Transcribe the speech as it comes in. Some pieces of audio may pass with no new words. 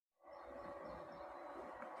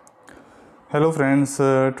Hello friends,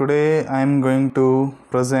 today I am going to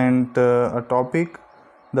present a topic.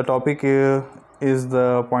 The topic is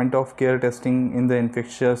the point of care testing in the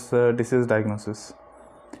infectious disease diagnosis.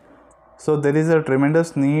 So there is a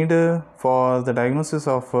tremendous need for the diagnosis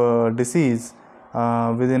of disease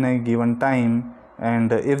within a given time,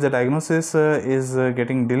 and if the diagnosis is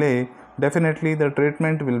getting delayed, definitely the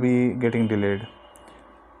treatment will be getting delayed.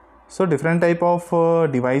 So different type of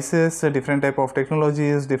devices, different type of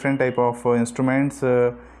technologies, different type of instruments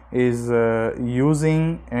is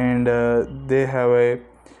using, and they have a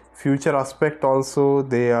future aspect also.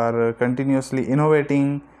 They are continuously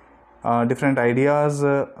innovating different ideas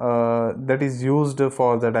that is used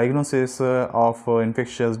for the diagnosis of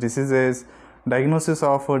infectious diseases, diagnosis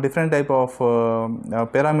of different type of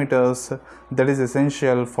parameters that is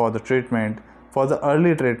essential for the treatment, for the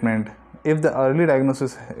early treatment. If the early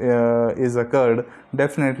diagnosis is occurred,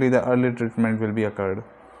 definitely the early treatment will be occurred.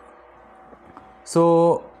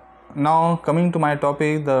 So now coming to my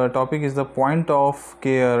topic, the topic is the point of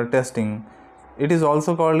care testing. It is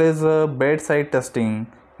also called as bedside testing,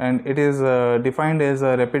 and it is defined as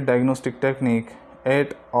a rapid diagnostic technique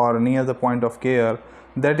at or near the point of care,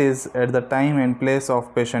 that is at the time and place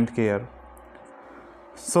of patient care.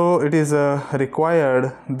 So it is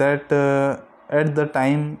required that at the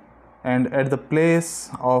time and at the place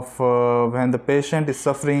of when the patient is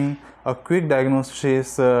suffering, a quick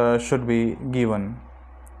diagnosis should be given.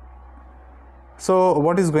 So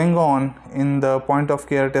what is going on in the point of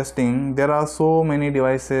care testing? There are so many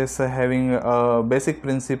devices having a basic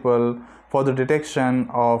principle for the detection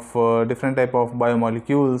of different type of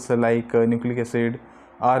biomolecules like nucleic acid,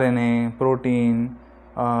 RNA, protein,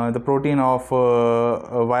 the protein of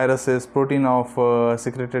viruses, protein of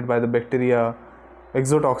secreted by the bacteria,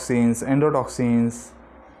 exotoxins, endotoxins.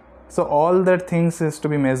 So all that things is to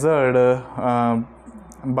be measured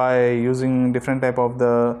by using different type of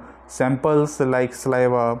the samples like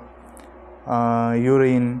saliva,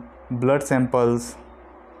 urine, blood samples,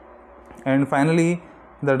 and finally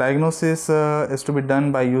the diagnosis is to be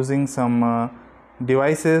done by using some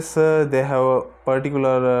devices. They have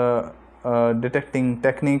particular detecting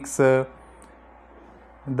techniques.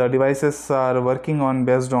 The devices are working on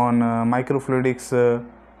based on microfluidics,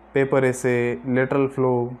 paper assay, lateral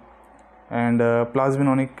flow, and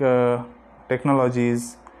plasmonic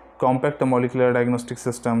technologies, compact molecular diagnostic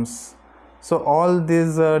systems. So all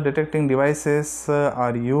these detecting devices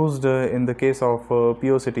are used in the case of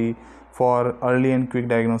POCT for early and quick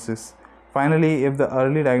diagnosis. Finally, if the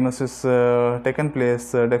early diagnosis taken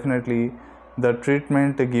place, definitely the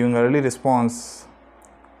treatment giving early response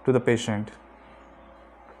to the patient.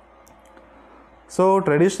 So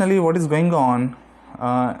traditionally, what is going on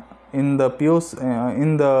in the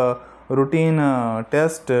in the routine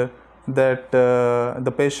test, that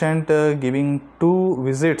the patient giving two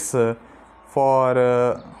visits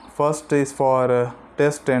for first is for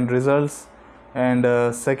test and results, and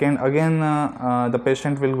second again the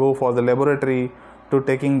patient will go for the laboratory to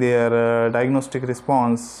taking their diagnostic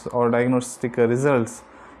response or diagnostic results.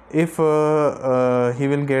 If he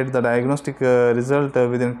will get the diagnostic result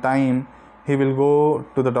within time, he will go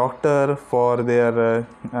to the doctor for their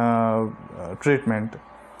treatment.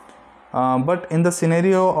 But in the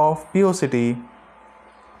scenario of POCT,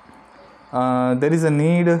 there is a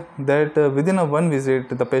need that within one visit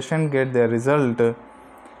the patient get their result,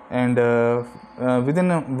 and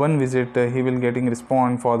within one visit he will getting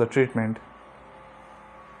respond for the treatment.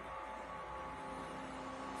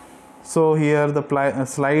 So here the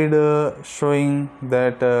slide showing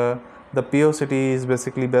that the POCT is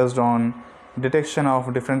basically based on detection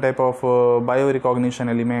of different type of biorecognition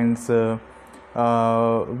elements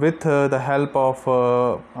with the help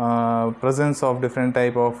of presence of different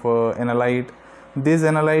type of analyte. These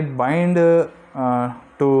analyte bind to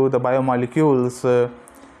the biomolecules.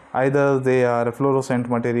 Either they are fluorescent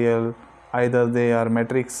material, either they are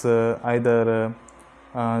matrix, either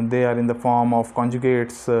they are in the form of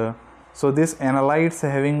conjugates. So these analytes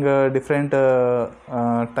having different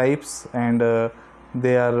types, and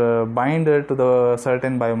they are bind to the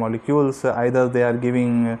certain biomolecules. Either they are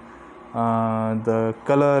giving the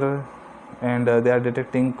color, and they are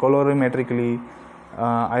detecting colorimetrically,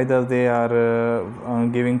 either they are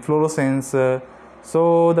giving fluorescence.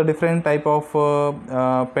 So the different type of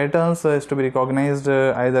patterns is to be recognized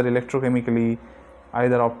either electrochemically,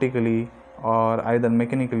 either optically, or either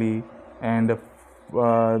mechanically, and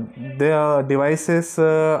their devices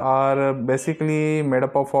are basically made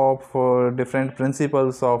up of different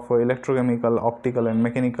principles of electrochemical, optical, and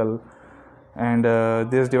mechanical, and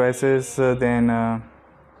these devices then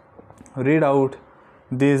read out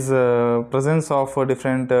This presence of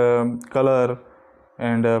different color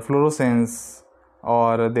and fluorescence,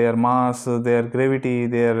 or their mass, their gravity,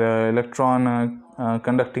 their electron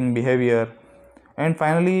conducting behavior, and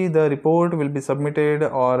finally the report will be submitted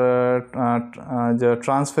or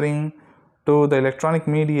transferring to the electronic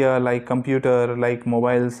media like computer, like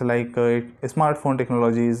mobiles, like smartphone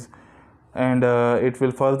technologies, and it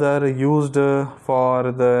will further used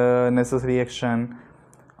for the necessary action,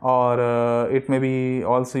 or it may be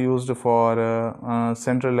also used for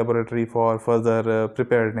central laboratory for further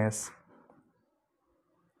preparedness.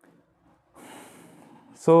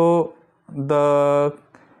 So the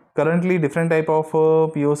currently different type of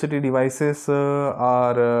POCT devices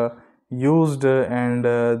are used, and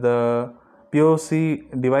the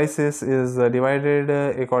POC devices is divided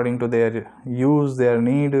according to their use, their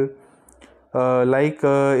need. In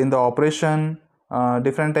the operation,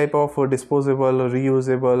 different type of disposable,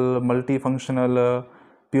 reusable, multifunctional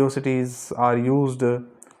POCTs are used,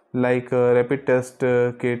 like rapid test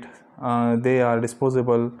kit. They are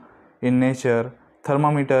disposable in nature.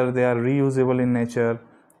 Thermometer, they are reusable in nature.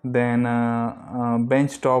 Then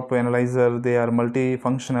benchtop analyzer, they are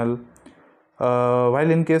multifunctional.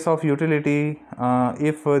 While in case of utility,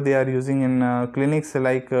 if they are using in clinics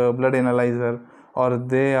like blood analyzer, or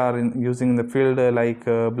they are using in the field like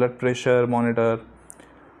blood pressure monitor,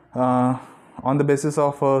 on the basis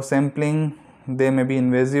of sampling, they may be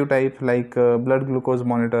invasive type like blood glucose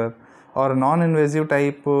monitor, or non-invasive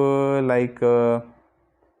type like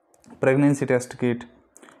pregnancy test kit.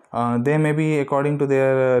 They may be according to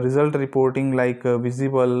their result reporting like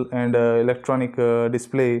visible and electronic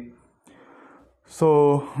display.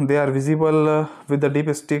 So they are visible with the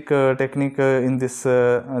dipstick technique in this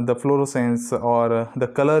the fluorescence, or the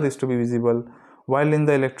color is to be visible, while in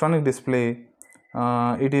the electronic display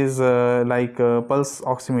it is like pulse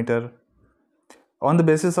oximeter. On the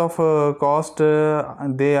basis of cost,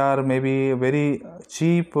 they are maybe very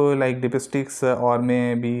cheap like dipsticks, or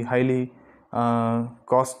may be highly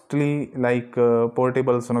costly like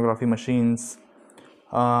portable sonography machines.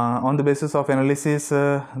 On the basis of analysis,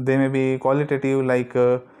 they may be qualitative like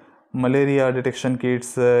malaria detection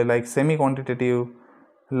kits, like semi-quantitative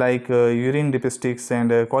like urine dipsticks,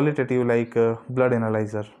 and qualitative like blood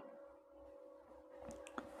analyzer.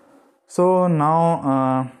 So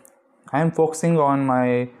now I am focusing on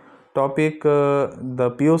my topic,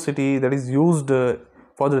 the POCT that is used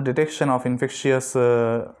for the detection of infectious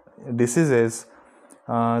diseases.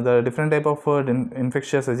 The different type of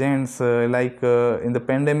infectious agents, like in the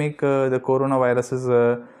pandemic, the coronavirus is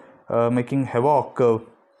making havoc,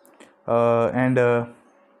 and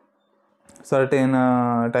certain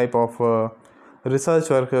type of research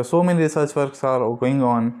work. So many research works are going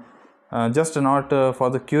on, just not for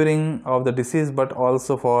the curing of the disease, but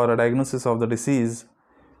also for a diagnosis of the disease.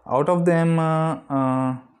 Out of them,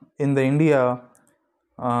 in the India,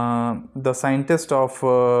 the scientists of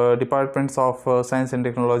departments of science and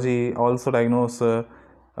technology also diagnose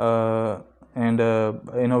and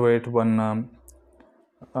innovate one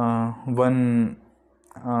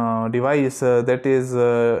device that is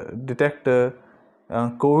detect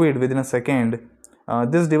COVID within a second.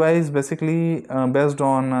 This device basically based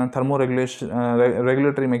on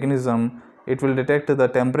regulatory mechanism. It will detect the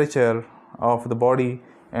temperature of the body,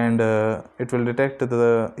 and it will detect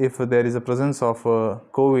if there is a presence of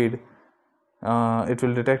COVID. It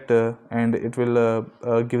will detect and it will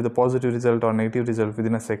give the positive result or negative result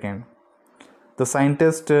within a second. The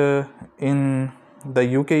scientist in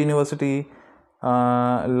the UK university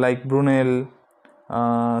like Brunel,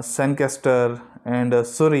 Sancaster, and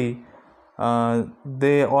Surrey,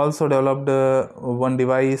 they also developed one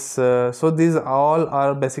device. So these all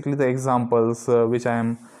are basically the examples which I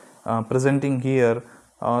am presenting here.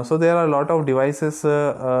 So there are a lot of devices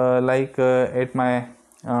like at my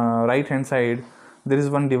right hand side there is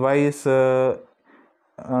one device.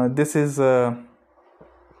 This is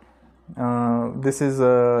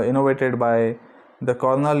innovated by the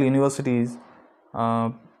Cornell Universities,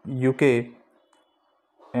 UK,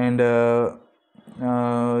 and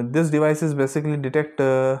this devices basically detect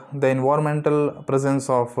the environmental presence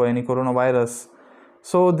of any coronavirus.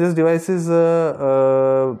 So these devices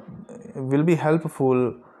will be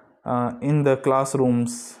helpful in the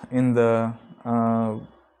classrooms, in the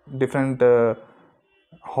different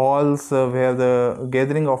halls where the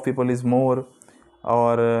gathering of people is more,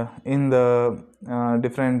 or in the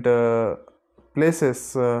different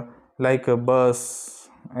places like a bus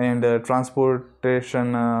and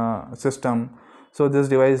transportation system. So this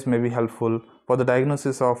device may be helpful for the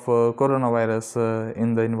diagnosis of coronavirus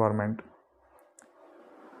in the environment.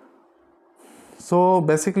 So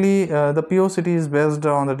basically, the POCT is based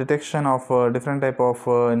on the detection of different type of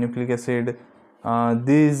nucleic acid.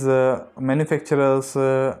 These manufacturers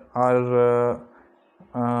are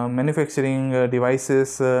manufacturing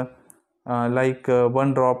devices like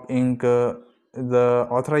one drop ink. The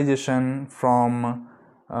authorization from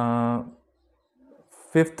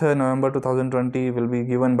 5th November 2020 will be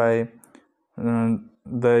given by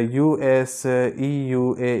the US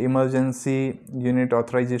EUA Emergency Unit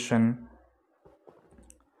Authorization,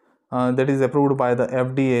 that is approved by the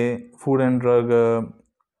FDA, Food and Drug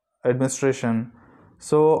Administration.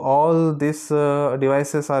 So all these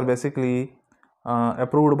devices are basically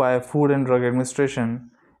approved by Food and Drug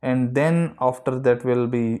Administration, and then after that will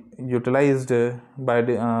be utilized by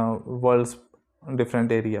the world's different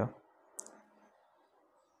area.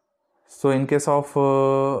 So in case of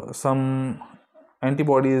some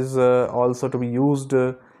antibodies also to be used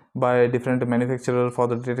by different manufacturer for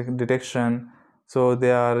the detection, so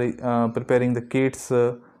they are preparing the kits.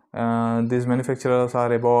 These manufacturers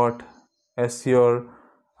are Abbott, Assure,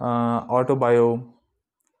 Autobio.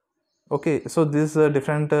 Okay, so these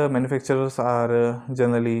different manufacturers are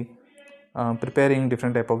generally preparing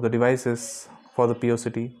different type of the devices for the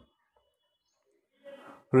POCT.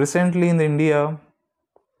 Recently in the India,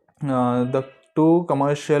 the two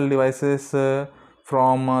commercial devices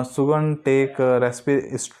from Sugan Tech,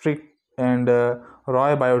 Strict and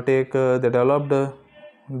Roy Biotech, they developed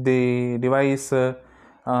the device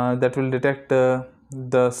that will detect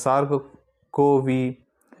the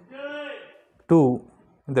SARS-CoV-2,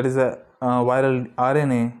 that is a viral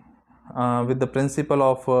RNA, with the principle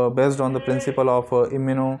of based on the principle of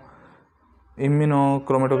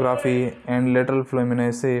immunochromatography and lateral flow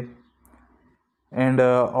immunoassay, and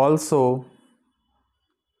also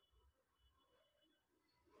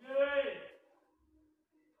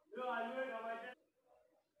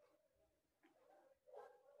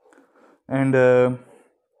and the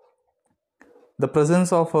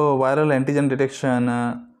presence of viral antigen detection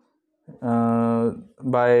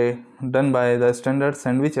by done by the standard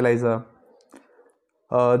sandwich ELISA,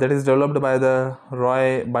 that is developed by the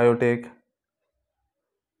Roy Biotech.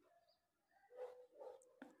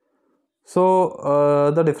 So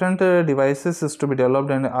the different devices is to be developed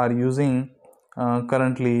and are using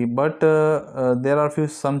currently, but there are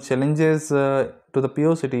some challenges to the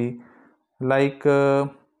POCT, like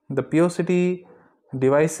the POCT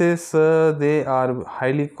devices, they are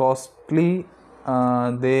highly costly.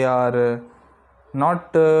 They are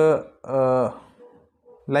not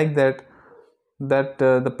like that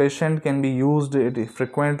the patient can be used it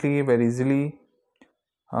frequently, very easily.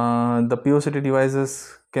 The POCT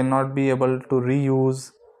devices cannot be able to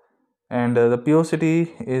reuse, and the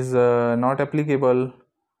POCT is not applicable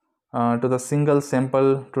to the single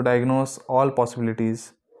sample to diagnose all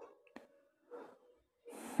possibilities,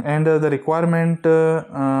 and the requirement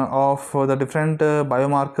of the different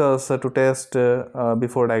biomarkers to test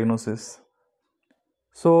before diagnosis.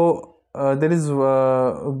 So there is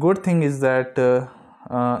a good thing is that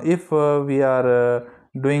if we are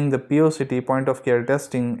doing the POCT, point of care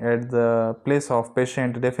testing, at the place of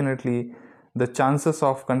patient, definitely the chances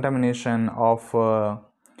of contamination of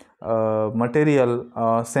material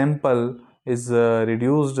sample is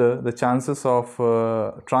reduced. The chances of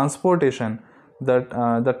transportation, that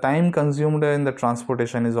the time consumed in the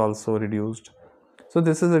transportation is also reduced. So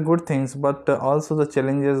this is a good things, but also the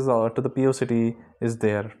challenges to the POCT is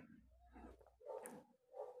there.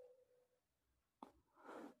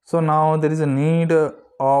 So now there is a need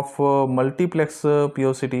of multiplex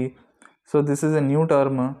POCT. So this is a new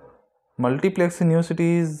term. Multiplex POCT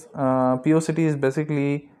is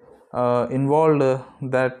basically involved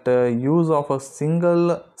that use of a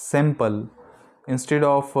single sample instead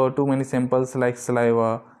of too many samples like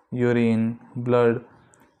saliva, urine, blood.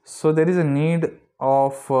 So there is a need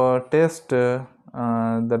of test the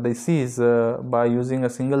disease by using a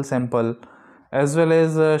single sample, as well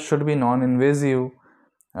as should be non-invasive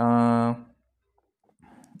uh,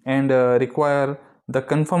 and require the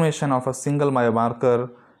confirmation of a single biomarker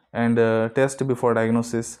and test before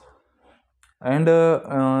diagnosis. And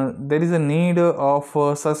there is a need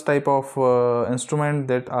of such type of instrument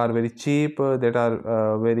that are very cheap, that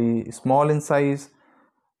are very small in size.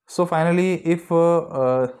 So finally, if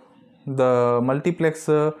the multiplex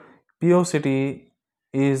POCT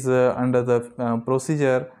is under the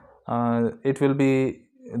procedure, it will be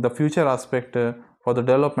the future aspect for the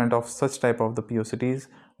development of such type of the POCTs,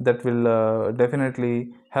 that will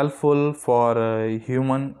definitely helpful for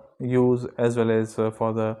human use as well as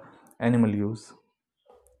for the animal use.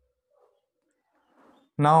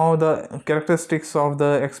 Now the characteristics of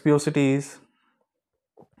the XPOCT is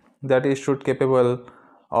that is should capable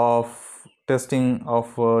of testing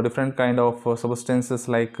of different kind of substances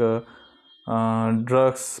like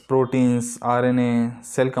drugs, proteins, RNA,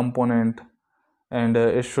 cell component, and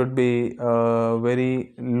it should be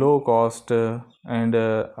very low cost, and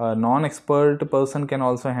a non-expert person can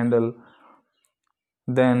also handle.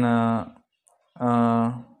 Then uh,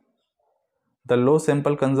 the low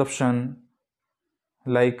sample consumption,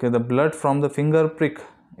 like the blood from the finger prick,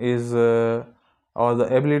 is or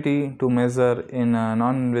the ability to measure in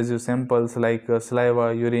non-invasive samples like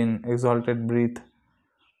saliva, urine, exhaled breath,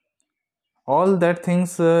 all that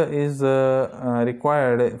things is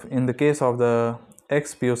required in the case of the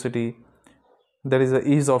XPOCT. There is a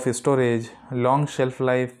ease of storage, long shelf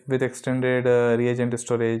life with extended reagent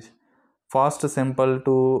storage, fast sample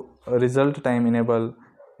to result time enable,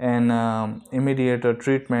 and immediate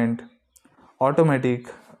treatment,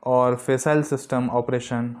 automatic or facile system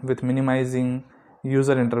operation with minimizing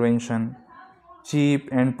user intervention, cheap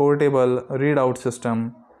and portable readout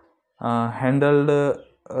system, handled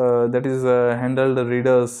handled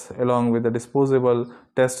readers along with the disposable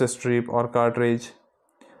test strip or cartridge.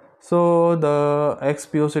 So the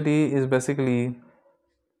XPOCT is basically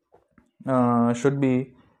should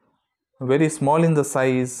be very small in the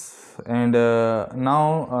size, and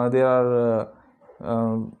now there are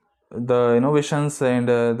the innovations and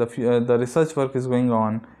the research work is going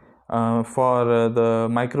on for the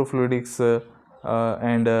microfluidics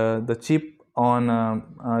and the chip on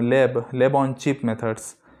lab on chip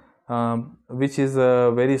methods, which is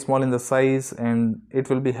very small in the size, and it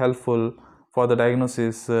will be helpful for the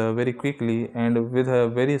diagnosis very quickly and with a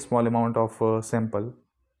very small amount of sample.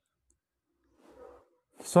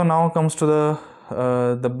 So now comes to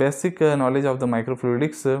the basic knowledge of the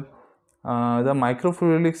microfluidics. The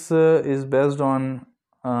microfluidics is based on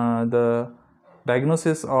the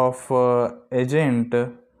diagnosis of agent.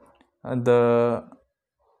 The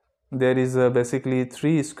there is basically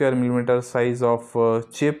 3 square millimeter size of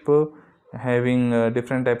chip having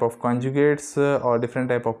different type of conjugates or different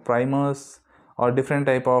type of primers or different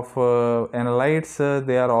type of analytes.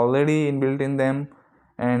 They are already inbuilt in them,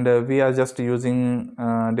 and we are just using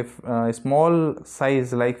small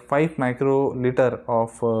size like 5 microliter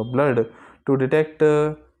of blood to detect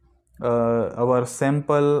our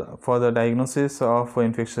sample for the diagnosis of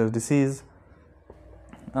infectious disease.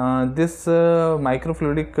 This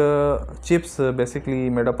microfluidic chips basically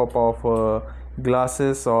made up of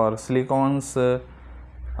glasses or silicons,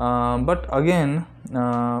 but again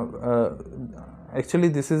actually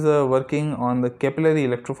this is working on the capillary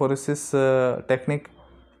electrophoresis technique.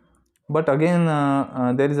 But again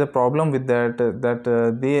there is a problem with that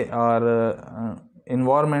they are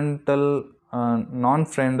environmental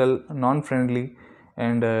non-friendly,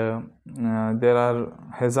 and there are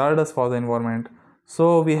hazardous for the environment.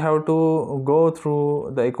 So we have to go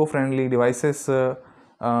through the eco-friendly devices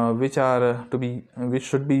which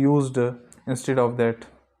should be used instead of that.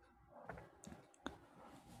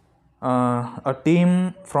 A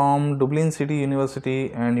team from Dublin City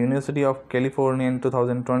University and University of California in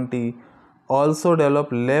 2020 also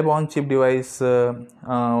developed lab-on-chip device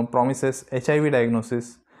promises HIV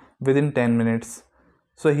diagnosis within 10 minutes.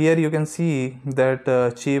 So here you can see that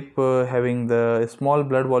chip having the small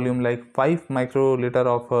blood volume like 5 microliter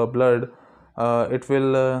of blood. It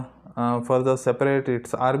will further separate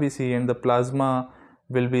its RBC, and the plasma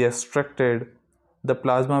will be extracted. The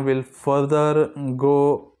plasma will further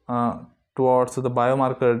go towards the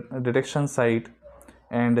biomarker detection site,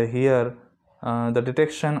 and here the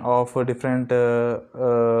detection of different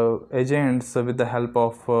agents with the help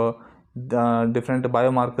of the different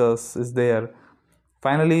biomarkers is there.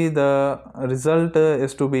 Finally, the result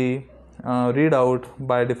is to be read out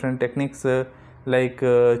by different techniques like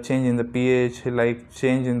change in the pH, like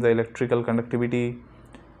change in the electrical conductivity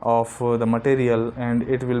of the material, and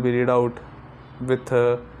it will be read out with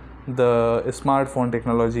the smartphone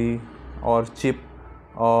technology or chip,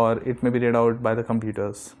 or it may be read out by the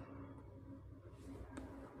computers.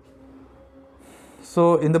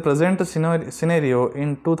 So in the present scenario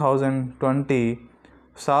in 2020,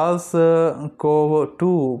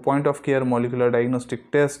 SARS-CoV-2 point of care molecular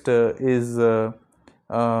diagnostic test is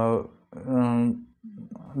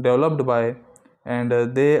developed by, and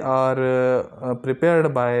they are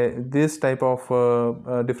prepared by this type of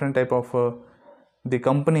different type of the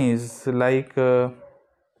companies, like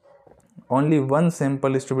only one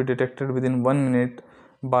sample is to be detected within 1 minute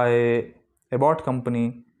by Abbott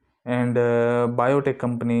company, and biotech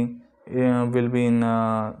company will be in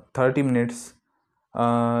 30 minutes.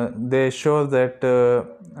 They show that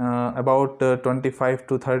about 25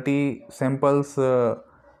 to 30 samples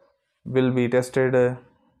will be tested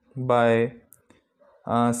by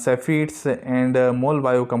Cepheids and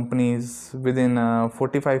Molbio companies within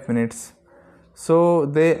 45 minutes. So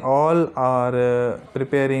they all are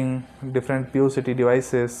preparing different POCT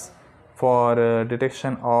devices for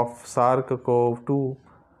detection of SARS-CoV-2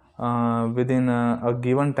 within a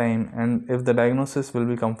given time, and if the diagnosis will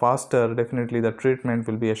become faster, definitely the treatment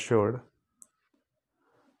will be assured.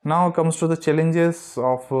 Now comes to the challenges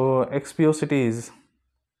of XPOCTs.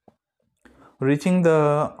 Reaching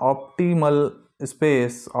the optimal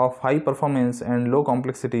space of high performance and low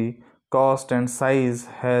complexity, cost and size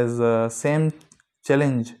has same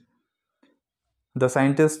challenge. The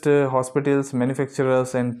scientists, hospitals,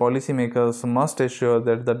 manufacturers and policymakers must ensure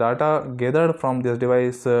that the data gathered from this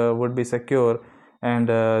device would be secure, and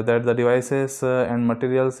that the devices and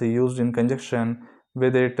materials used in conjunction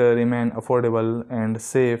with it remain affordable and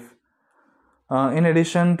safe. In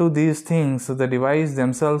addition to these things, the device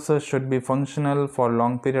themselves should be functional for a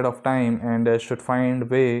long period of time, and should find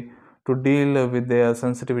way to deal with their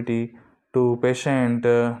sensitivity to patient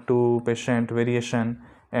variation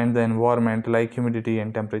and the environment like humidity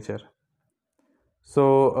and temperature.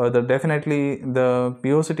 So the definitely the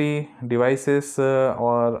POCT devices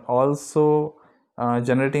are also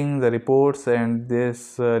generating the reports, and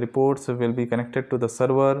these reports will be connected to the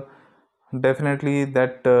server. Definitely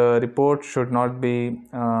that report should not be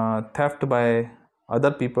theft by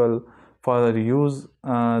other people for use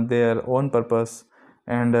their own purpose,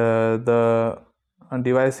 and the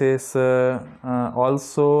devices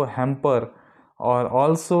also hamper or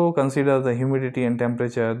also consider the humidity and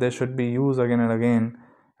temperature. They should be used again and again.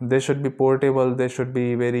 They should be portable, they should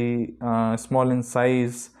be very small in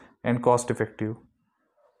size and cost effective.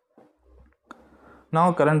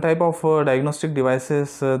 Now current type of diagnostic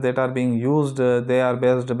devices that are being used, they are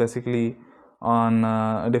based basically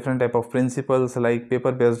on different type of principles like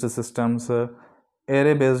paper based systems,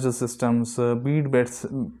 array based systems, bead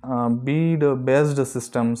based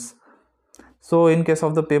systems. So in case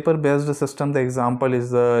of the paper based system, the example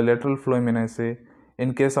is the lateral flow immunoassay.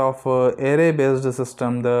 In case of array based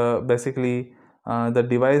system, the basically the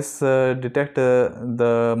device detect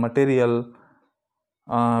the material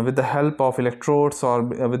with the help of electrodes or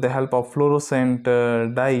with the help of fluorescent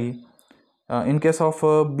dye. In case of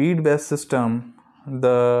a bead based system,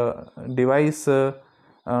 the device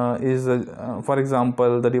is for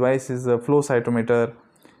example, the device is a flow cytometer.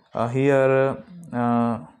 Here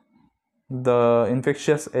the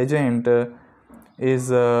infectious agent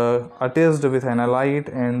is attached with analyte,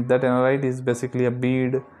 and that analyte is basically a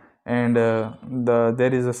bead, and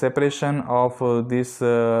there is a separation of this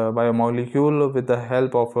biomolecule with the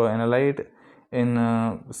help of analyte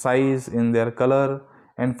in size, in their color,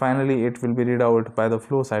 and finally it will be read out by the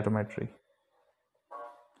flow cytometry.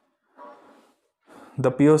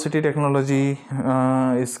 The POCT technology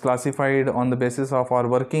is classified on the basis of our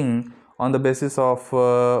working on the basis of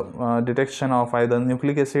detection of either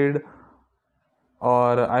nucleic acid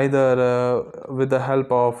or either with the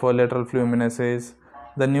help of lateral flow immunoassays.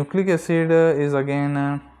 The nucleic acid is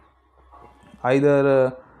again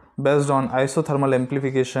either based on isothermal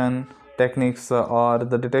amplification techniques or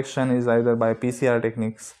the detection is either by PCR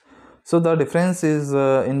techniques. So the difference is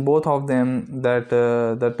in both of them that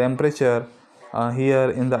the temperature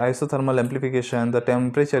here in the isothermal amplification, the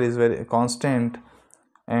temperature is very constant,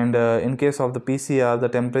 and in case of the PCR, the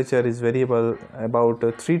temperature is variable. About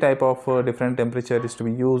three type of different temperature is to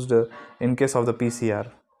be used in case of the PCR.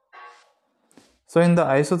 So in the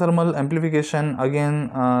isothermal amplification,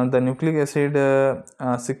 again the nucleic acid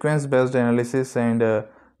sequence based analysis and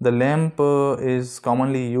the lamp is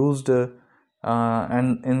commonly used,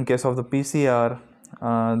 and in case of the PCR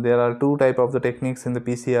there are two type of the techniques in the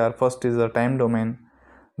PCR. First is the time domain,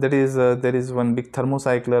 that is there is one big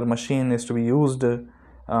thermocycler machine is to be used.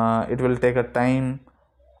 It will take a time,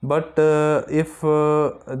 but if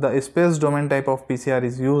the space domain type of PCR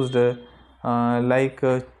is used, like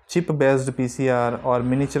chip based PCR or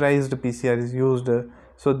miniaturized PCR is used,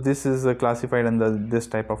 so this is classified under this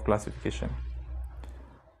type of classification.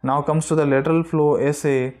 Now comes to the lateral flow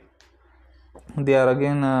assay. They are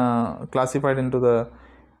again classified into the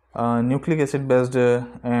nucleic acid based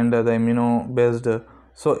and the immuno based.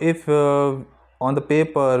 So if on the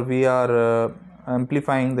paper we are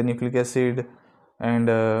amplifying the nucleic acid and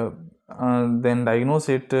then diagnose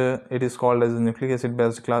it, it is called as a nucleic acid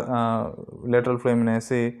based lateral flow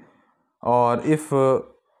immunoassay. Or if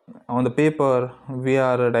on the paper we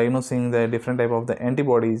are diagnosing the different type of the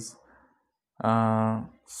antibodies,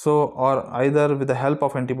 so or either with the help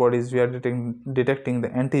of antibodies we are detecting the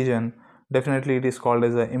antigen, definitely it is called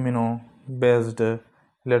as a immuno based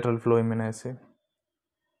lateral flow immunoassay.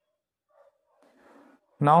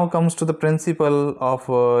 Now comes to the principle of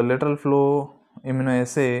lateral flow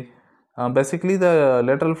immunoassay. Basically, the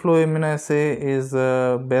lateral flow immunoassay is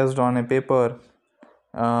based on a paper.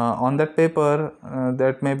 On that paper,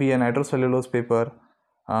 that may be a nitrocellulose paper.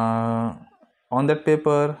 On that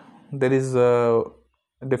paper, there is a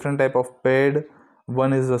different type of pad.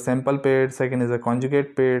 One is a sample pad, second is a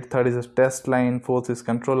conjugate pad, third is a test line, fourth is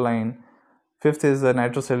control line, fifth is a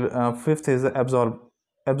fifth is a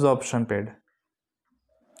absorption pad.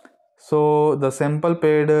 So the sample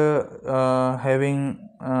pad having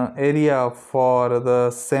area for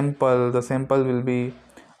the sample will be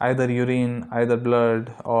either urine, either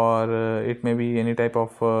blood, or it may be any type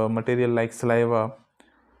of material like saliva.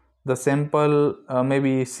 The sample may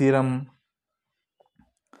be serum.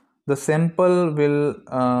 The sample will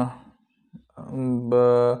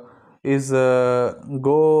is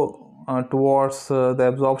go towards the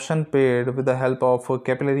absorption pad with the help of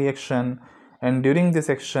capillary action, and during this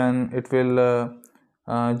action it will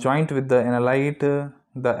joint with the analyte.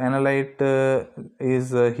 The analyte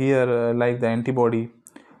is here like the antibody,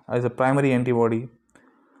 as a primary antibody,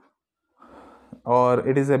 or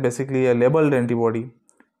it is basically a labeled antibody.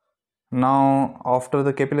 Now after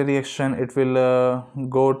the capillary action it will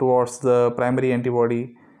go towards the primary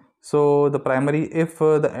antibody. So the primary, if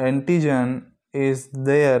the antigen is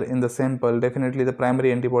there in the sample, definitely the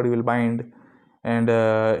primary antibody will bind and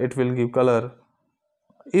it will give color.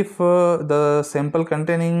 If the sample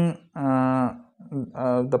containing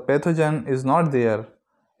the pathogen is not there,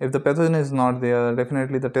 if the pathogen is not there,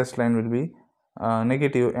 definitely the test line will be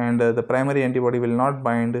negative, and the primary antibody will not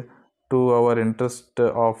bind to our interest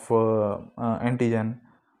of antigen.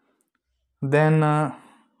 Then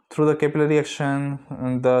through the capillary action,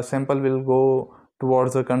 the sample will go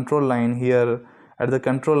towards the control line. Here at the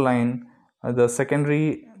control line, the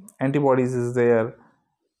secondary antibodies is there,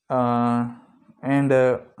 and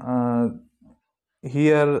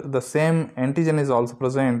here the same antigen is also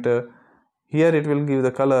present. Here it will give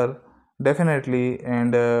the color definitely,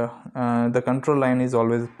 and the control line is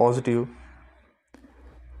always positive.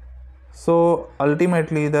 So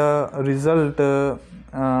ultimately the result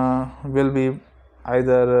will be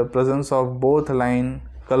either presence of both line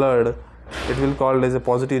colored, it will called as a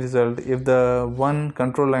positive result. If the one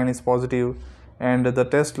control line is positive and the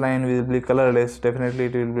test line will be colorless, definitely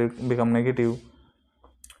it will become negative.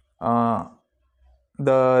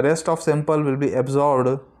 The rest of sample will be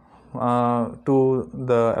absorbed to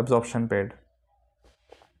the absorption pad.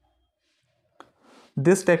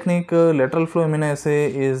 This technique, lateral flow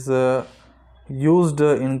immunoassay, is used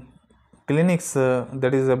in clinics,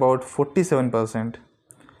 that is about 47%.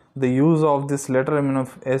 The use of this lateral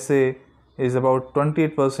immunoassay is about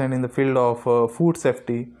 28% in the field of food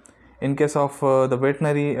safety. In case of the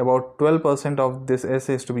veterinary, about 12% of this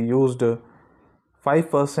assay is to be used.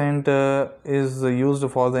 5% is used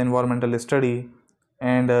for the environmental study,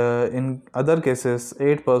 and in other cases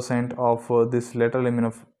 8% of this lateral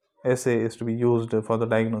immunoassay is to be used for the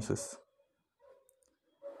diagnosis.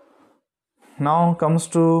 Now comes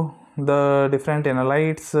to the different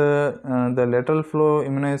analytes. The lateral flow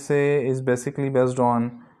immunoassay is basically based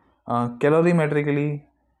on calorimetrically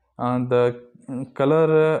the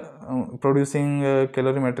color producing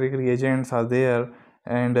calorimetric reagents are there,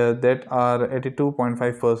 and that are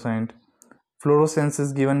 82.5%. Fluorescence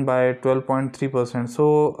is given by 12.3%.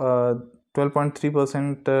 So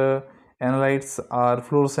 12.3% analytes are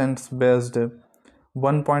fluorescence based,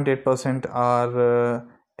 1.8% are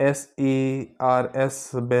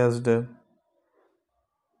SERS based.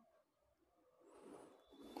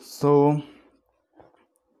 So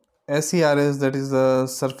SERS, that is the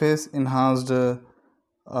surface enhanced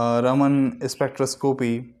Raman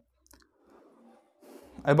spectroscopy.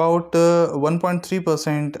 About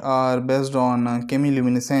 1.3% are based on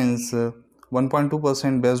chemiluminescence,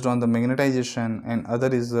 1.2% based on the magnetization, and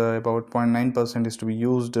other is about 0.9% is to be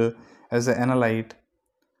used as an analyte.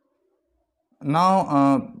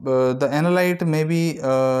 Now the analyte may be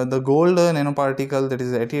the gold nanoparticle, that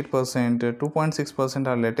is 88%, 2.6%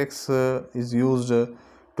 are latex is used,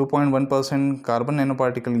 2.1% carbon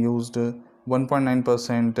nanoparticle used,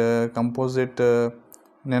 1.9% composite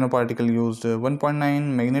nanoparticle used,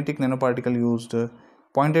 1.9 magnetic nanoparticle used,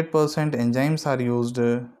 0.8% enzymes are used,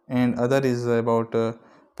 and other is about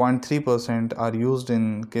 0.3% are used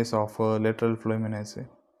in case of lateral flow immunoassay.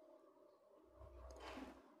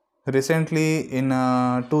 Recently in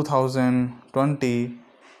 2020,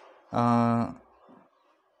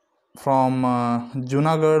 from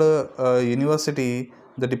Junagadh University,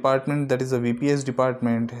 the department, that is a VPS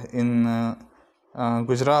department in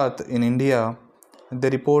Gujarat in India, they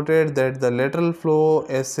reported that the lateral flow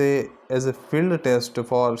assay as a field test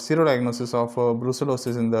for serodiagnosis of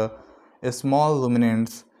brucellosis in the small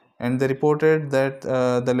ruminants, and they reported that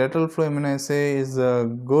the lateral flow immunoassay is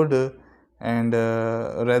good and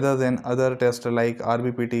rather than other tests like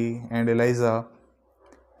RBPT and ELISA,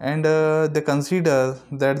 and they consider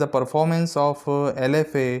that the performance of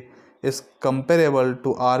LFA is comparable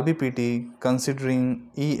to RBPT, considering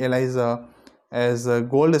ELISA as a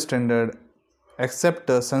gold standard except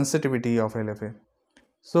sensitivity of LFA.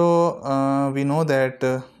 So we know that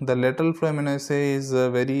the lateral flow immunoassay is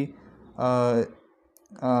very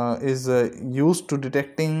used to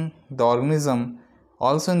detecting the organism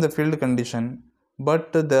also in the field condition,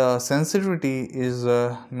 but the sensitivity is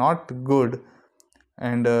not good,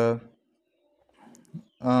 and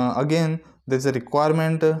again there is a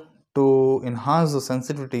requirement to enhance the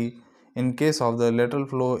sensitivity in case of the lateral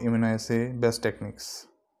flow immunoassay based techniques.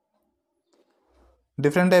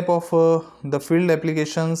 Different type of the field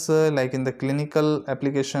applications, like in the clinical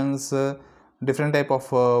applications, different type of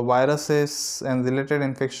viruses and related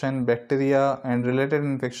infection, bacteria and related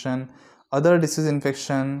infection, other disease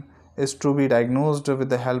infection is to be diagnosed with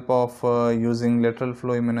the help of using lateral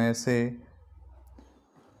flow immunoassay.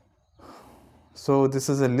 So this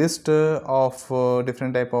is a list of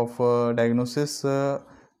different type of diagnosis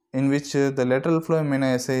in which the lateral flow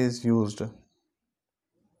immunoassay is used.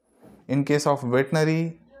 In case of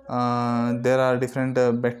veterinary, there are different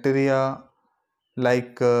bacteria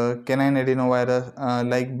like canine adenovirus,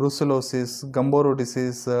 like brucellosis, Gumboro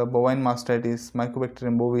disease, bovine mastitis,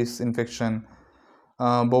 Mycobacterium bovis infection,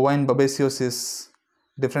 bovine babesiosis,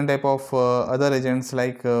 different type of other agents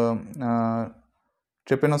like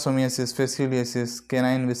trypanosomiasis, fascioliasis,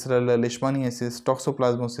 canine visceral leishmaniasis,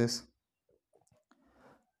 toxoplasmosis.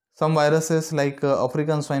 Some viruses like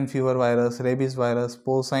African swine fever virus, rabies virus,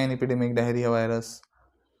 porcine epidemic diarrhea virus,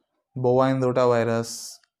 bovine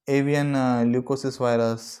rotavirus, avian leukosis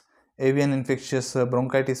virus, avian infectious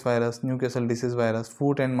bronchitis virus, Newcastle disease virus,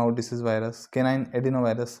 foot and mouth disease virus, canine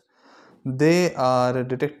adenovirus. They are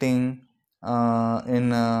detecting with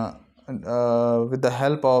the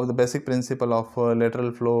help of the basic principle of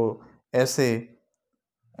lateral flow assay,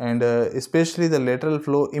 and especially the lateral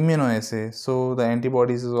flow immunoassay. So the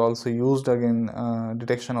antibodies is also used again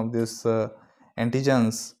detection of these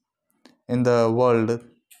antigens in the world.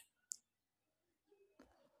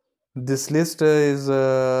 This list is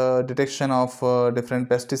detection of different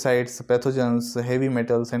pesticides, pathogens, heavy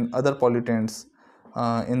metals and other pollutants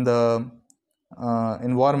in the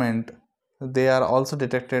environment. They are also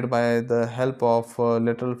detected by the help of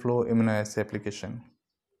lateral flow immunoassay application.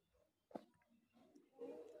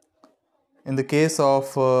 In the case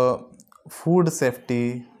of food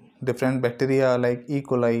safety, different bacteria like E.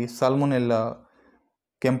 coli, Salmonella,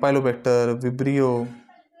 Campylobacter, Vibrio,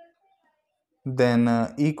 then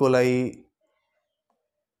E. coli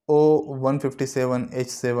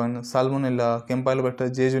O157H7, Salmonella, Campylobacter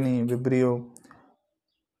jejuni, Vibrio,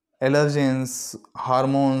 allergens,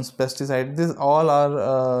 hormones, pesticides, these all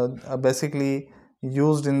are basically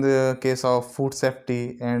used in the case of food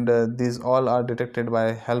safety, and these all are detected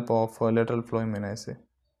by help of lateral flow immunoassay.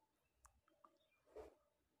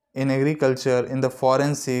 In agriculture, in the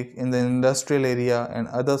forensic, in the industrial area and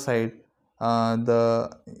other side,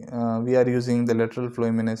 we are using the lateral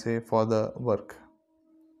flow immunoassay for the work.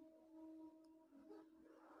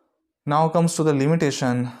 Now comes to the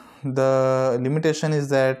limitation. The limitation is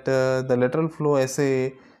that the lateral flow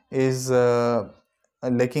assay is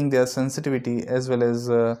lacking their sensitivity as well as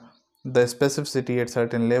the specificity at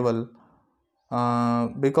certain level,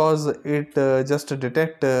 because it just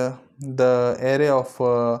detect the area of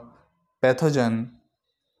pathogen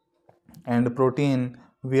and protein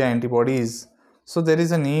via antibodies. So there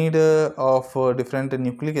is a need of different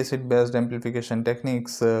nucleic acid based amplification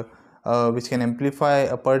techniques which can amplify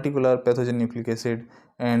a particular pathogen nucleic acid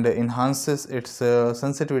and enhances its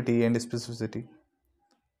sensitivity and specificity.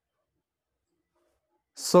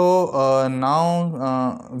 So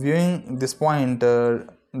now viewing this point, the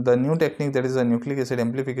new technique, that is a nucleic acid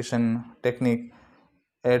amplification technique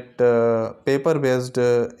at paper based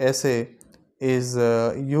assay, is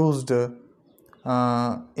used.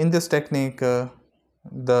 In this technique,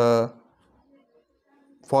 the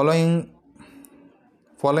following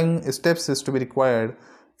steps is to be required.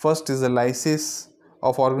 First is the lysis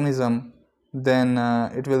of organism, then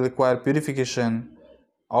it will require purification.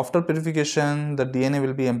 After purification, the DNA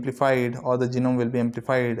will be amplified or the genome will be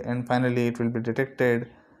amplified, and finally it will be detected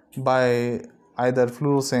by either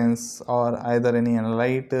fluorescence or either any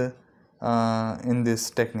analyte in this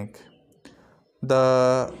technique.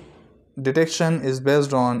 The detection is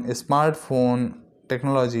based on a smartphone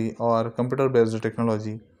technology or computer based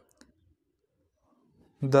technology.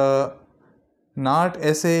 The NART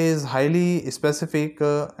assay is highly specific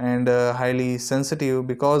and highly sensitive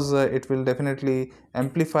because it will definitely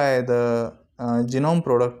amplify the genome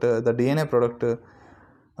product, the DNA product,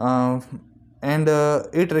 and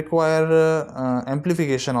it require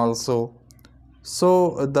amplification also.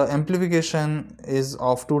 So the amplification is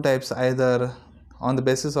of two types, either on the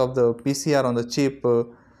basis of the PCR on the chip,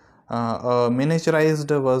 a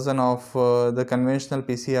miniaturized version of the conventional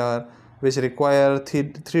PCR, which require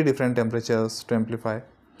three different temperatures to amplify,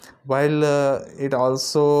 while it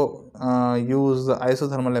also use the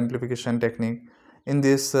isothermal amplification technique. In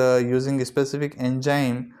this, using a specific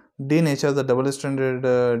enzyme denature the double-stranded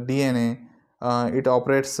DNA. It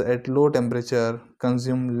operates at low temperature,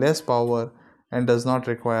 consume less power, and does not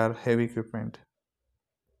require heavy equipment.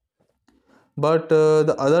 But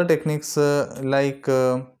the other techniques like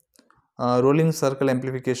rolling circle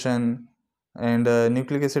amplification and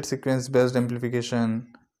nucleic acid sequence based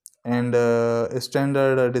amplification and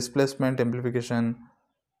standard displacement amplification,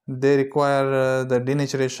 they require the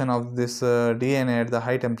denaturation of this DNA at the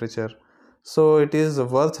high temperature. So it is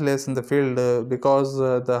worthless in the field because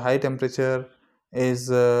the high temperature is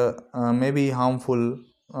maybe harmful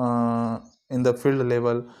in the field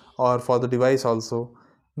level or for the device also.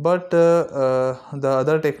 But the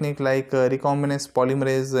other technique like recombinant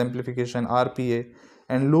polymerase amplification RPA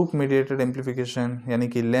and loop mediated amplification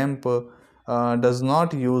yani ki LAMP does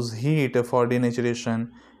not use heat for denaturation,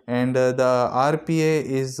 and the RPA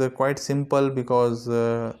is quite simple because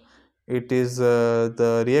it is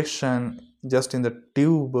the reaction just in the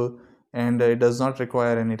tube and it does not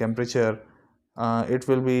require any temperature. It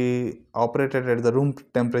will be operated at the room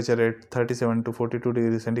temperature at 37 to 42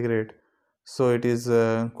 degrees centigrade. So it is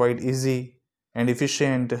quite easy and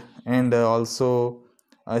efficient and also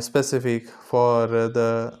specific for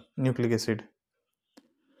the nucleic acid.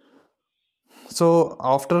 So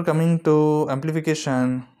after coming to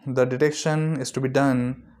amplification, the detection is to be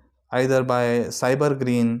done either by cyber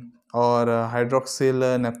green or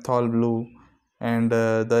hydroxyl naphthol blue, and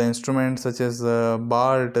the instruments such as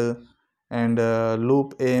BART and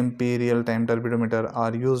loop AMP real time turbidometer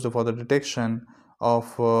are used for the detection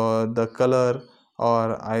of the color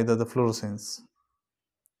or either the fluorescence.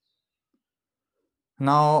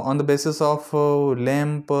 Now on the basis of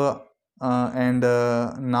LAMP and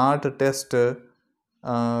NART test,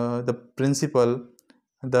 the principle,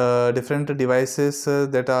 the different devices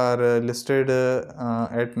that are listed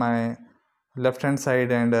at my left hand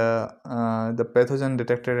side and the pathogen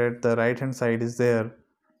detected at the right hand side is there,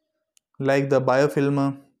 like the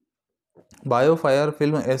biofire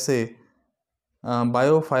film assay,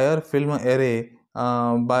 biofire film array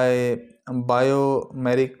by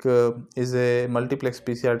biomeric is a multiplex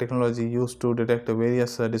PCR technology used to detect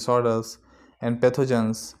various disorders and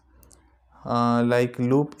pathogens. Like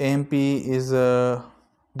loop AMP is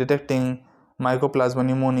detecting Mycoplasma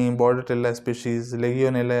pneumoniae, Bordetella species,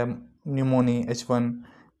 Legionella pneumoniae H1,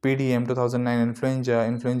 PDM 2009,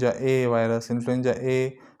 influenza A virus, influenza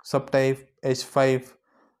A subtype H5,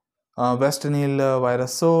 West Nile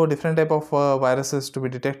virus. So different type of viruses to be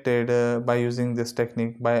detected by using this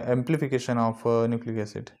technique by amplification of nucleic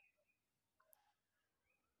acid.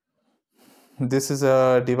 This is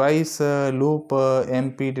a device loop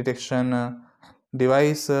MP detection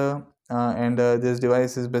device, and this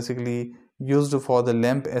device is basically used for the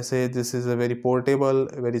LAMP assay. This is a very portable,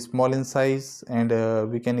 very small in size, and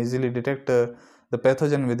we can easily detect the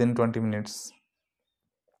pathogen within 20 minutes.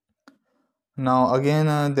 Now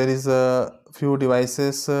again there is a few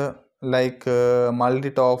devices like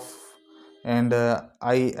Multitop and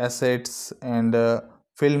iAssets and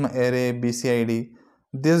film array BCID.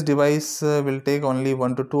 This device will take only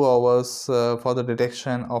 1 to 2 hours for the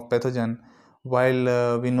detection of pathogen,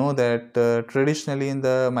 while we know that traditionally in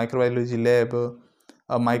the microbiology lab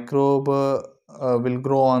a microbe will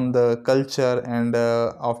grow on the culture, and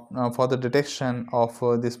for the detection of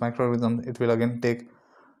this microorganism it will again take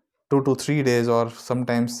 2 to 3 days or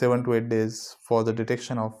sometimes 7 to 8 days for the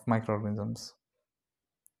detection of microorganisms.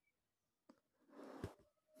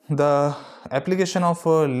 The application of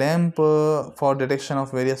LAMP for detection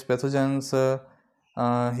of various pathogens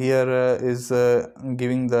here is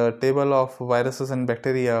giving the table of viruses and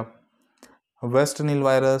bacteria. West Nile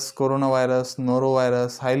virus, coronavirus,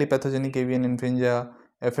 norovirus, highly pathogenic avian influenza,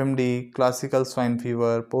 FMD, classical swine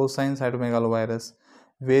fever, porcine cytomegalovirus,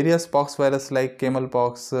 various pox virus like camel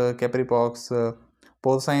pox, capri pox,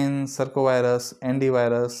 porcine circovirus, ND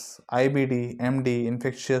virus, IBD, MD,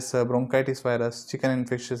 infectious bronchitis virus, chicken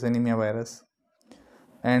infectious anemia virus.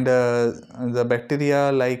 and the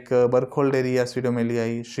bacteria like Burkholderia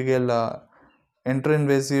pseudomallei, Shigella,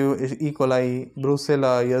 enteroinvasive E. coli,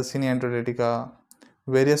 Brucella, Yersinia enterodetica,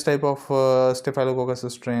 various type of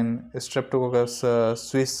Staphylococcus strain, Streptococcus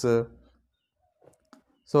suis.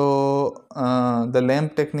 The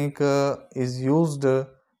LAMP technique is used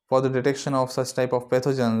for the detection of such type of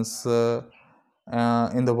pathogens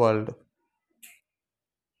in the world.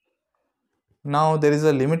 Now there is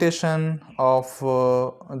a limitation of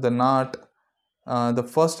the NAT. The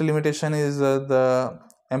first limitation is the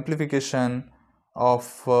amplification of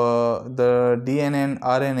the DNA and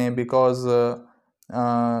RNA, because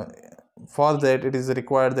for that it is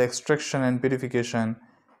required the extraction and purification.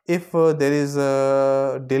 If there is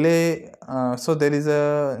a delay, so there is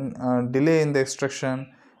a delay in the extraction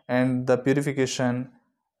and the purification,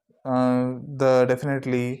 the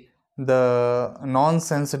definitely the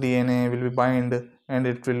nonsense DNA will be bind and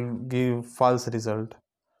it will give false result,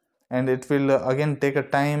 and it will again take a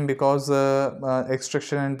time, because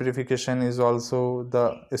extraction and purification is also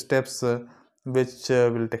the steps which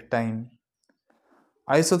will take time.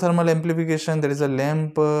 Isothermal amplification, there is a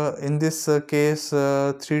lamp. In this case,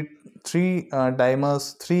 three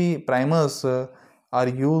dimers, three primers are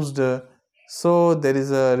used. So there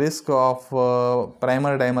is a risk of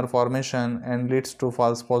primer dimer formation and leads to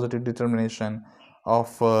false positive determination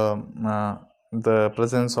of the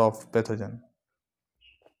presence of pathogen.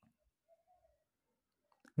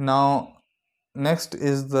 Now next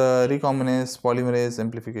is the recombinase polymerase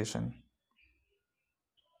amplification.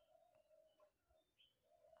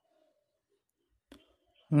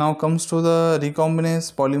 Now comes to the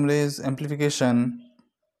recombinase polymerase amplification.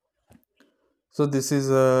 So this is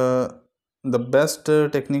the best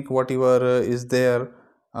technique whatever is there.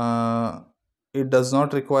 It does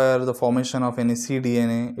not require the formation of any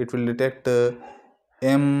cDNA. It will detect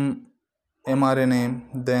mRNA,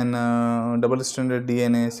 then double-stranded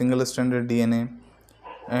DNA, single-stranded DNA,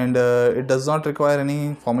 and it does not require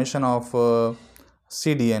any formation of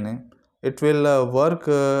cDNA. It will work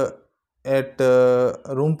at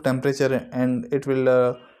room temperature, and it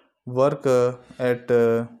will work at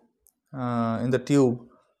in the tube,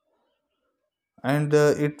 and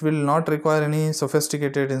it will not require any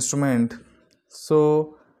sophisticated instrument.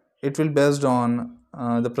 So it will based on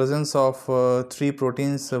the presence of three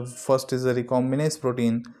proteins. First is the recombinase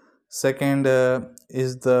protein, second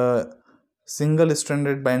is the single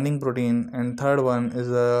stranded binding protein, and third one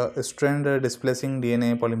is a strand displacing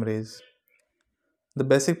DNA polymerase. The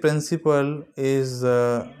basic principle is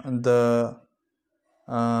the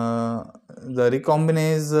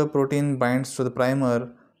recombinase protein binds to the primer,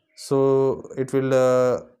 so it will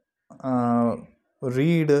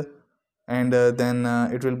read, and then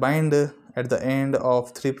it will bind at the end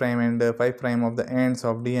of 3' and 5' of the ends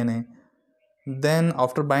of DNA. Then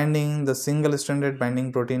after binding, the single stranded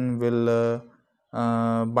binding protein will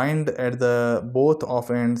bind at the both of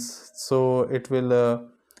ends, so it will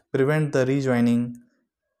prevent the rejoining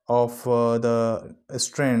of the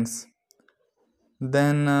strands.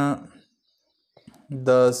 Then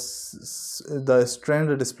the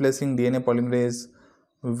strand displacing DNA polymerase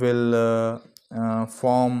will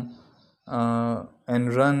form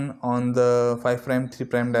and run on the 5' 3'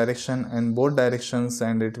 direction and both directions,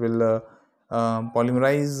 and it will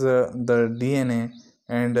polymerize the DNA,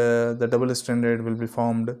 and the double stranded will be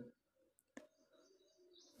formed.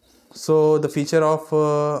 So the feature of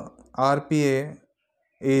RPA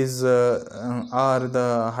is are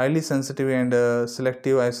the highly sensitive and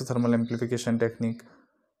selective isothermal amplification technique,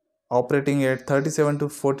 operating at 37 to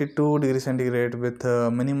 42 degrees centigrade with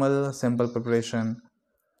minimal sample preparation,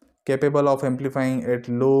 capable of amplifying at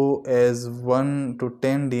low as 1 to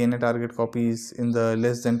 10 DNA target copies in the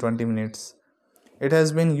less than 20 minutes. It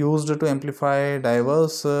has been used to amplify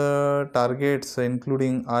diverse targets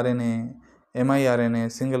including RNA,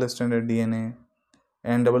 miRNA, single-stranded DNA,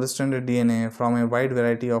 and double-stranded DNA from a wide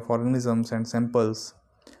variety of organisms and samples.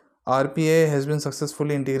 RPA has been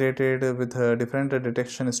successfully integrated with different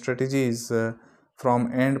detection strategies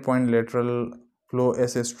from endpoint lateral flow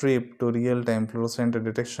assay strip to real-time fluorescent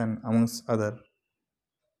detection, amongst other.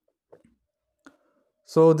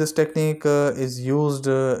 So this technique is used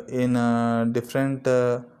in different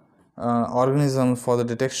organisms for the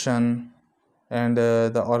detection, and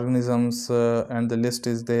the organisms and the list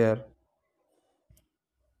is there.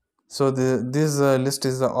 So this list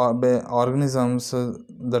is the organisms,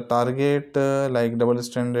 the target like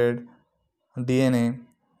double-stranded DNA,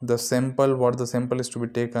 the sample, what the sample is to be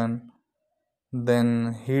taken,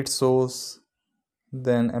 then heat source,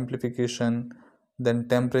 then amplification, then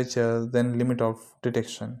temperature, then limit of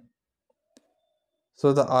detection.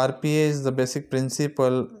 So the RPA is the basic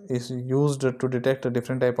principle is used to detect a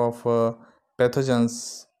different type of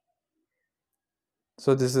pathogens.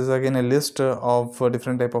 So this is again a list of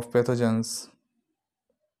different type of pathogens.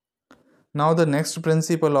 Now the next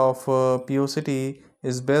principle of POCT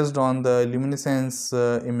is based on the luminescence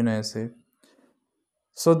immunoassay.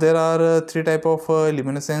 So there are three type of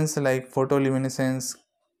luminescence like photoluminescence,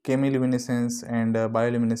 chemiluminescence and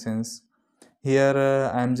bioluminescence. Here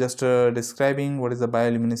I am just describing what is the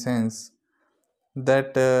bioluminescence.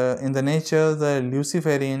 That in the nature the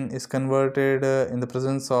luciferin is converted in the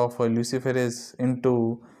presence of luciferase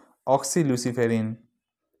into oxyluciferin.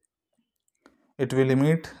 It will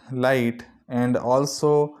emit light and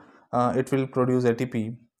also it will produce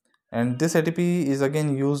ATP, and this ATP is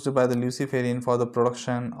again used by the luciferin for the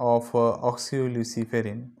production of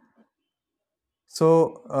oxyluciferin.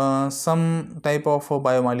 So some type of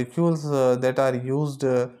biomolecules that are used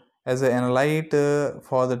as an analyte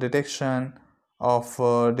for the detection of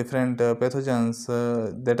different pathogens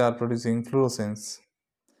that are producing fluorescence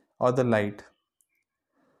or the light.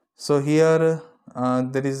 So here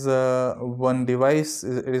there is one device,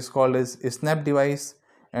 it is called as a SNAP device,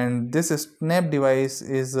 and this SNAP device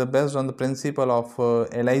is based on the principle of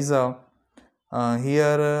ELISA.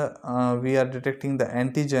 Here we are detecting the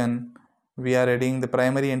antigen, we are adding the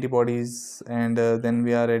primary antibodies, and then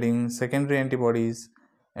we are adding secondary antibodies,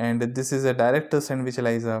 and this is a direct sandwich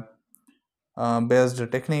ELISA based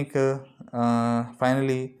technique.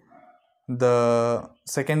 Finally the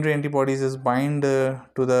secondary antibodies is bind to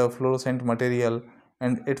the fluorescent material,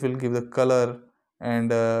 and it will give the color and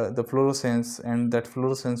the fluorescence, and that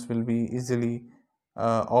fluorescence will be easily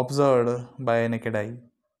observed by a naked eye.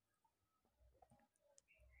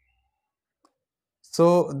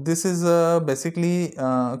 So this is basically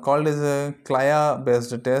called as a CLIA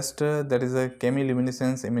based test, that is a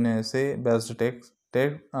chemiluminescence immunoassay based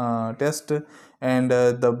test, and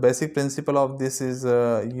the basic principle of this is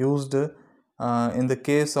used in the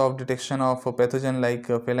case of detection of a pathogen like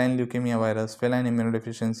feline leukemia virus, feline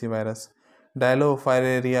immunodeficiency virus,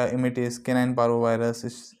 Dilophoreria immitis, canine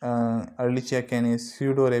parvovirus, Ehrlichia canis,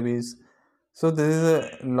 pseudorabies. So there is a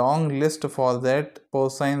long list for that: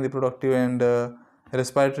 porcine reproductive and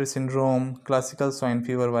respiratory syndrome, classical swine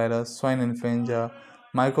fever virus, swine influenza,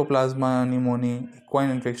 mycoplasma pneumoniae,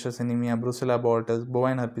 equine infectious anemia, brucella abortus,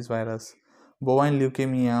 bovine herpes virus, bovine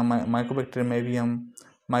leukemia, mycobacterium avium,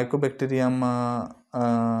 mycobacterium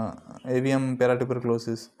avium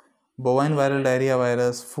paratuberculosis, bovine viral diarrhea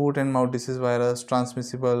virus, foot and mouth disease virus,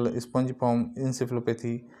 transmissible spongiform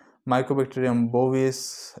encephalopathy, mycobacterium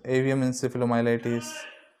bovis, avian encephalomyelitis,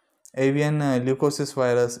 avian leukosis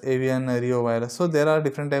virus, avian reovirus. So there are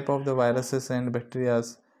different type of the viruses and bacteria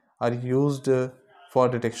are used for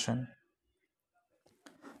detection.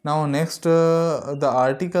 Now next the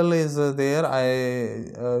article is there,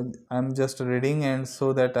 I'm just reading, and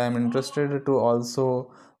so that I'm interested to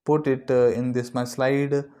also put it in this my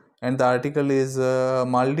slide, and the article is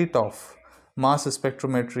MALDI-TOF, mass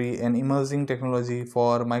spectrometry, an emerging technology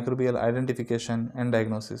for microbial identification and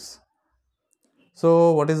diagnosis.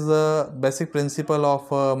 So what is the basic principle of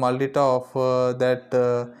MALDI-TOF? That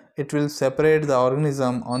it will separate the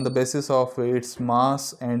organism on the basis of its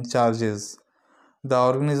mass and charges. The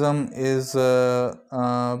organism is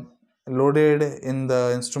loaded in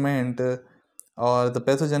the instrument, or the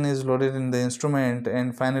pathogen is loaded in the instrument,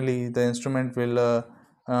 and finally the instrument will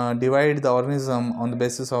divide the organism on the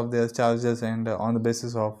basis of their charges and on the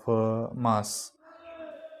basis of mass.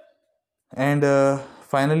 And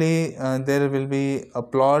finally there will be a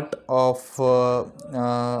plot of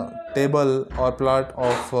table or plot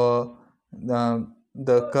of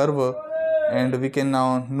the curve, and we can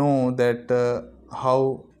now know that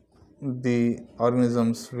how the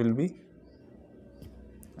organisms will be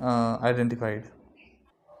identified.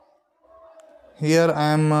 Here I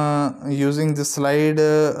am using the slide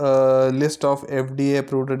list of FDA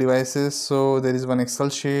approved devices. So there is one Excel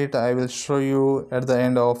sheet. I will show you at the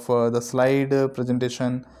end of the slide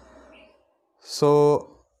presentation.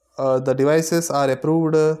 So the devices are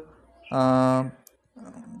approved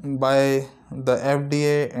by the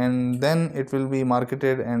FDA, and then it will be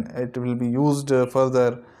marketed and it will be used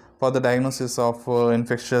further for the diagnosis of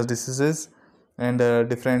infectious diseases and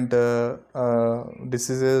different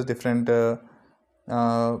diseases, different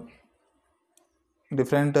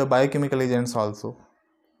biochemical agents also.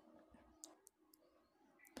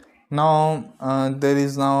 Now there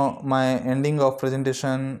is now my ending of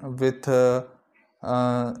presentation with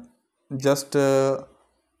just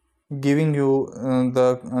giving you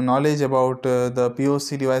the knowledge about the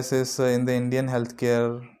POC devices in the Indian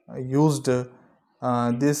healthcare used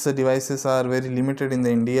These devices are very limited in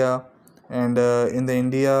the India, and in the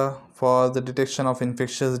India, for the detection of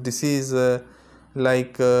infectious disease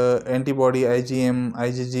like antibody IgM,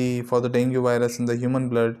 IgG for the dengue virus in the human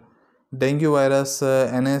blood, dengue virus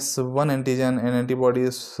NS1 antigen and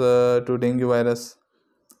antibodies to dengue virus,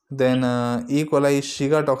 then E. coli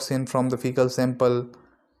Shiga toxin from the fecal sample,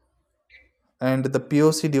 and the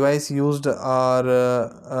POC device used are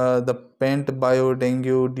the Pent Bio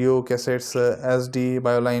Dengue Dio cassettes, SD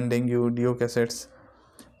Bioline Dengue Dio cassettes,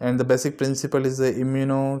 and the basic principle is the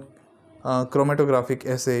chromatographic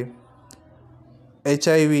assay.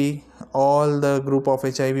 HIV, all the group of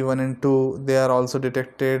HIV 1 and 2, they are also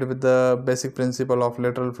detected with the basic principle of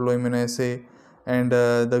lateral flow immunoassay, and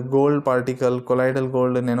the gold particle, colloidal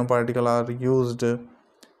gold nanoparticle are used.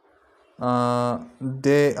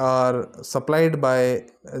 They are supplied by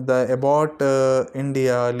the Abbott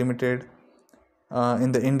India Limited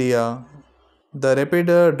in the India. The rapid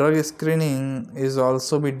drug screening is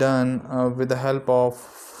also be done with the help of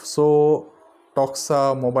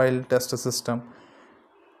Toxa mobile test system.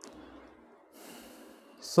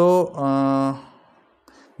 So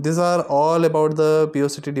these are all about the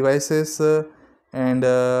POCT devices, and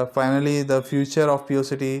finally the future of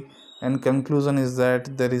POCT and conclusion is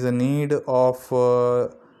that there is a need of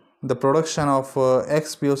the production of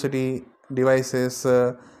ex-POCT devices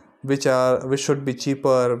which should be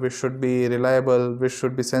cheaper, which should be reliable, which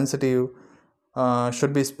should be sensitive,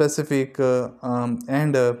 should be specific,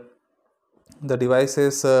 and the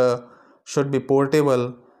devices should be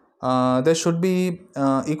portable. They should be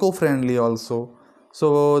eco-friendly also.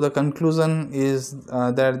 So the conclusion is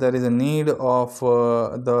that there is a need of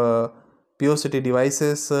the POCT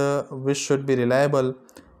devices which should be reliable,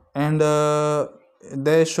 and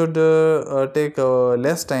they should take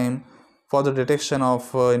less time for the detection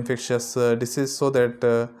of infectious disease, so that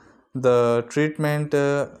the treatment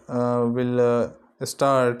will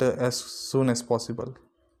start as soon as possible.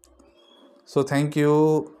 So thank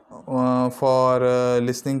you for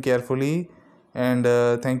listening carefully, and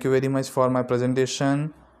thank you very much for my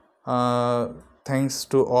presentation. Thanks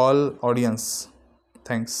to all audience.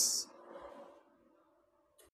 Thanks.